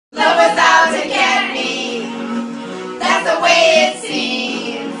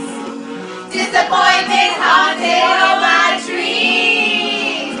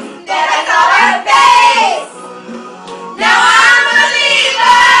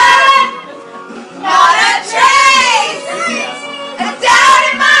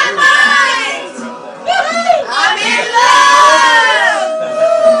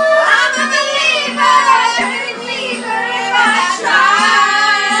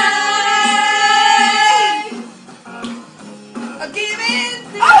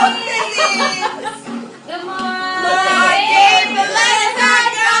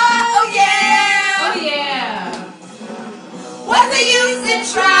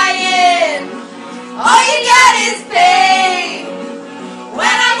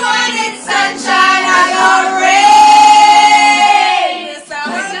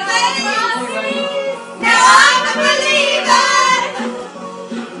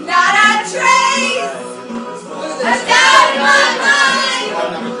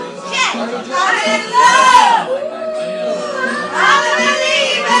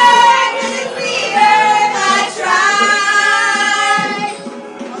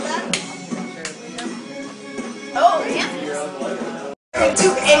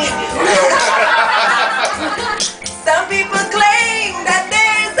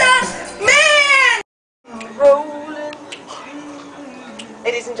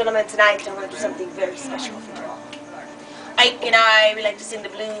Ladies and gentlemen, tonight I'm going to do something very special for you all. Ike and I, we like to sing the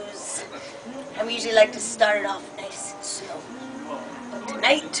blues, and we usually like to start it off nice and slow. But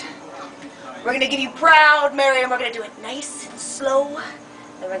tonight, we're going to give you Proud Mary, and we're going to do it nice and slow,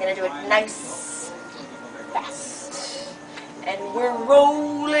 and we're going to do it nice, fast. And we're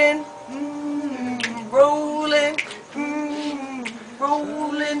rolling, rolling,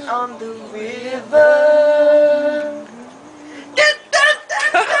 rolling on the river.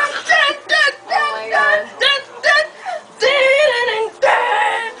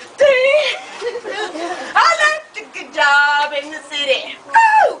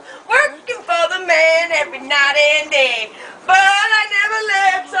 Every night and day, but I never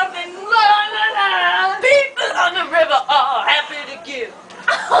left something. La la la. People on the river are happy to give.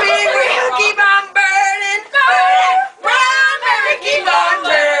 We will keep on burning, burning. Run, Mary, keep on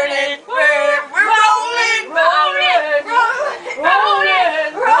burning. We're rolling, rolling, rolling,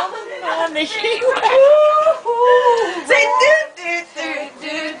 rolling, rolling on the river. Say do do do do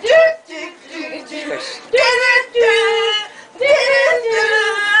do do do do do.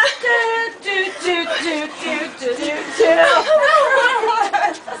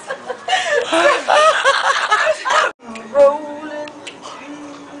 Rolling.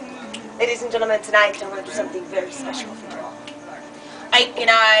 Ladies and gentlemen, tonight I'm going to do something very special for you all. Ike and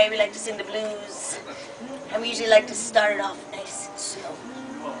I, we like to sing the blues, and we usually like to start it off nice and slow.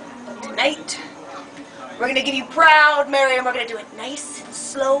 But tonight, we're going to give you Proud Mary, and we're going to do it nice and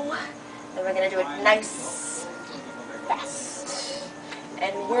slow, and we're going to do it nice, fast.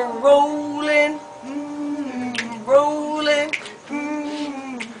 And we're rolling, rolling,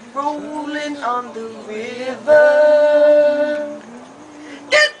 rolling on the river.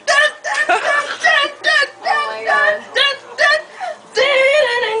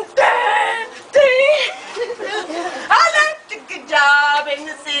 I left a good job in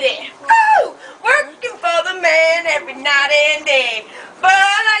the city, working for the man every night and day, but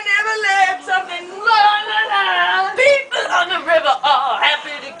I never left something. La la la. People on the river are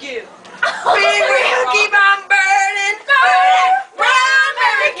happy to give. We will keep on burning, burning. Run,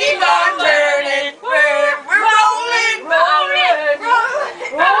 Mary, keep on burning. We're rolling, rolling,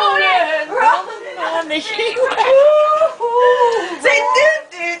 rolling, rolling, rolling on the river. Say do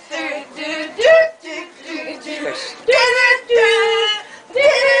do do do do do do do do do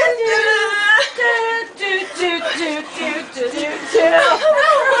do do do do do do do.